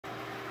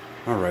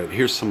Alright,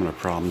 here's some of the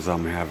problems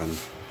I'm having.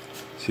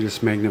 See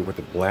this magnet with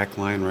the black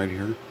line right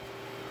here?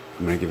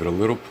 I'm going to give it a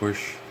little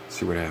push,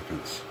 see what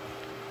happens.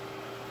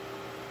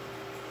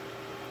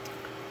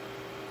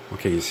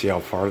 Okay, you see how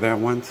far that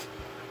went?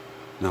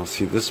 Now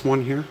see this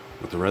one here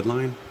with the red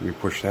line? Let me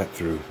push that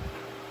through.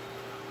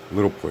 A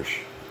little push.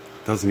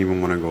 Doesn't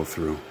even want to go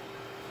through.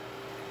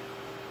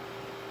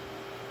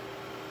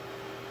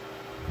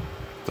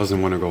 Doesn't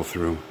want to go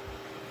through.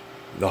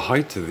 The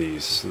height of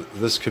these,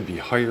 this could be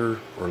higher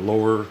or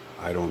lower,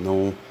 I don't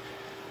know.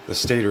 The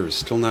stator is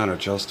still not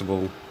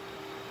adjustable.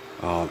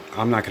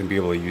 I'm not going to be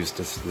able to use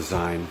this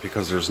design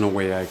because there's no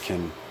way I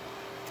can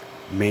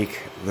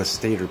make the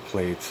stator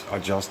plate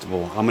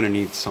adjustable. I'm going to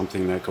need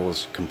something that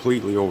goes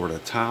completely over the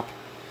top,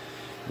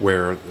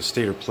 where the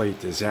stator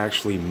plate is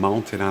actually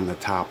mounted on the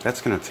top.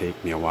 That's going to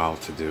take me a while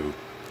to do.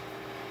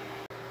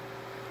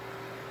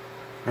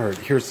 Alright,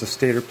 here's the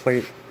stator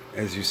plate.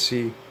 As you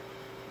see,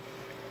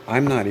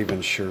 I'm not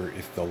even sure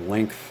if the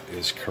length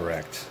is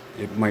correct.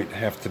 It might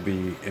have to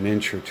be an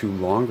inch or two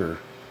longer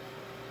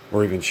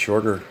or even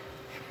shorter,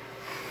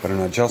 but an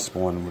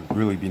adjustable one would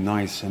really be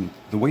nice. And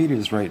the way it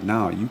is right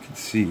now, you can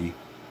see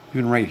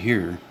even right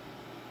here,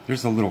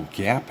 there's a little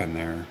gap in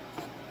there,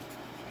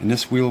 and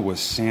this wheel was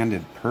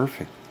sanded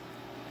perfect.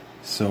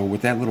 So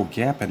with that little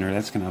gap in there,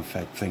 that's going to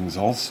affect things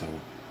also.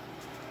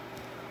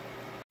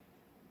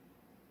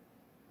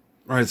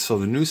 Alright, so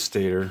the new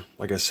stator,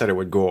 like I said, it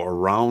would go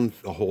around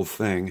the whole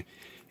thing,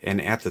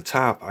 and at the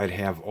top I'd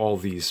have all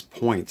these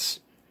points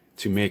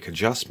to make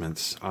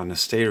adjustments on the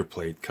stator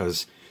plate,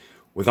 because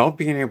without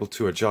being able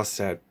to adjust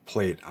that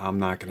plate, I'm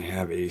not going to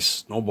have a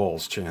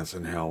snowball's chance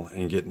in hell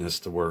in getting this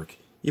to work,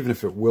 even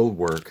if it will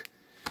work.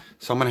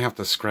 So I'm going to have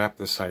to scrap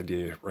this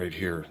idea right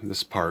here,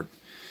 this part.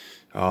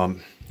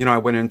 You know, I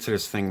went into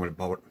this thing with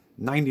about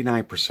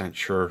 99%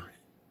 sure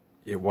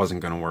it wasn't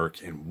going to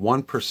work, and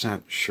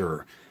 1%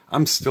 sure.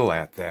 I'm still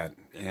at that,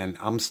 and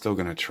I'm still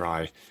going to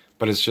try,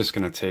 but it's just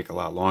going to take a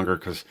lot longer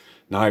because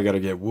now I got to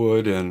get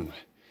wood, and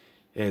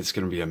it's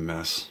going to be a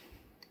mess.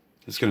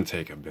 It's going to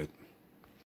take a bit.